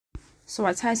So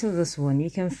I titled this one,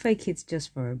 You Can Fake It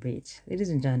Just for a Bit. Ladies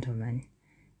and gentlemen,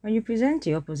 when you present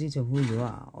the opposite of who you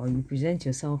are, or you present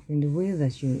yourself in the way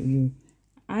that you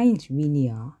ain't really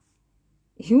are,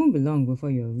 it won't be long before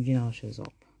your original shows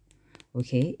up.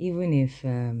 Okay? Even if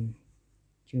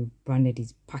you branded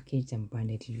it, packaged and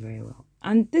branded it very well.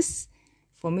 And this,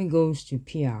 for me, goes to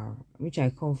PR, which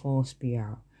I call false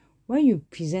PR. When you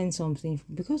present something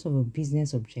because of a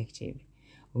business objective.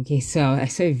 Okay, so I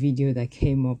saw a video that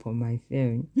came up on my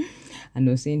phone and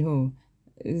was saying, oh,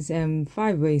 it's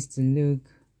 5 ways to look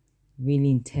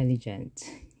really intelligent,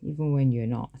 even when you're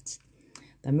not.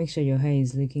 That make sure your hair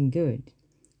is looking good.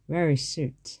 Wear a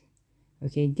suit.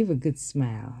 Okay, give a good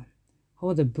smile.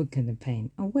 Hold a book and a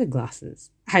pen and wear glasses.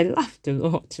 I laughed a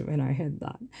lot when I heard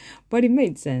that. But it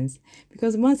made sense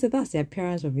because one said that's the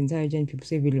appearance of intelligent people.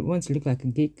 So if you want to look like a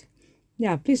geek,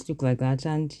 yeah, please look like that.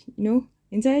 And,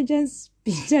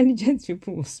 intelligent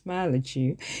people will smile at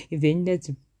you if they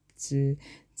needed to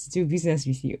do business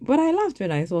with you. But I laughed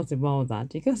when I thought about that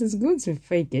because it's good to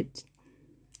fake it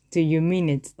till you mean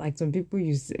it, like some people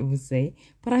would say.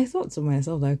 But I thought to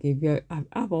myself, like, if you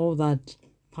have all that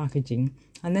packaging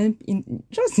and then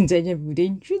just intelligent people, they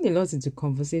intrude a lot into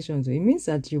conversations. So it means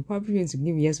that you're probably going to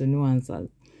give yes or no answers.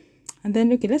 And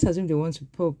then, okay, let's assume they want to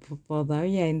probe further. Oh,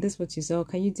 yeah, and this what you saw.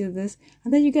 Can you do this?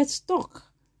 And then you get stuck.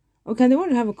 Okay, they want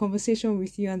to have a conversation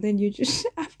with you, and then you just,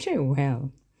 after a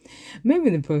while, maybe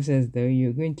in the process, though,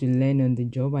 you're going to learn on the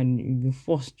job and you'll be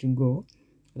forced to go.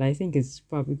 But I think it's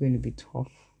probably going to be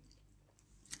tough,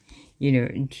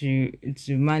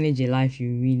 to manage a life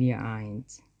you really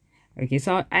aren't. Okay,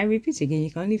 so I repeat again,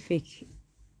 you can only fake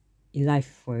a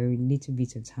life for a little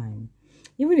bit of time.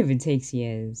 Even if it takes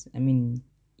years, I mean,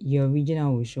 your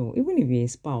original will show. Even if you're a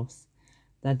spouse,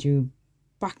 that you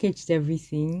packaged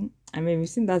everything. I mean, we've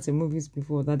seen that in movies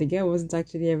before, that the guy wasn't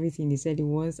actually everything he said he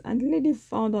was, and the lady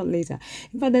found out later.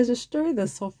 In fact, there's a story that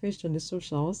surfaced on the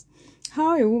socials,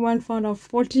 how a woman found out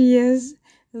 40 years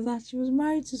that she was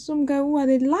married to some guy who had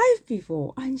a life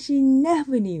before, and she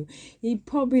never knew. He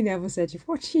probably never said she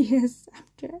 40 years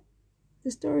after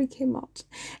the story came out.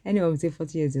 Anyway, I would say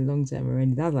 40 years is a long time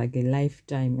already. That's like a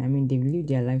lifetime. I mean, they've lived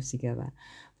their lives together.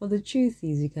 But the truth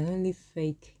is, you can only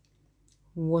fake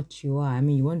what you are. I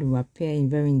mean, you want to appear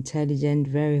very intelligent,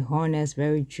 very honest,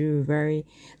 very true, very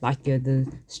like you're the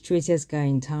straightest guy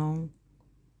in town.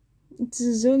 It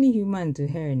is only human to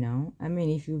her now. I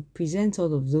mean, if you present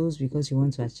all of those because you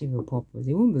want to achieve a purpose,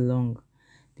 it won't be long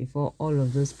before all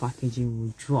of those packaging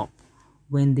will drop.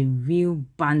 When the real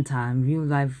banter and real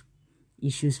life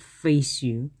issues face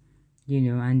you,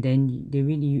 and then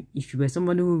if you were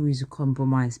somebody who used to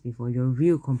compromise before, your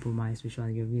real compromise, which are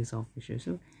your real selfish.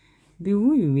 So be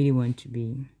who you really want to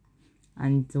be,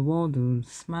 and the world will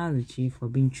smile at you for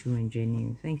being true and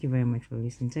genuine. Thank you very much for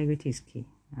listening. Integrity is key.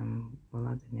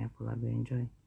 Enjoy.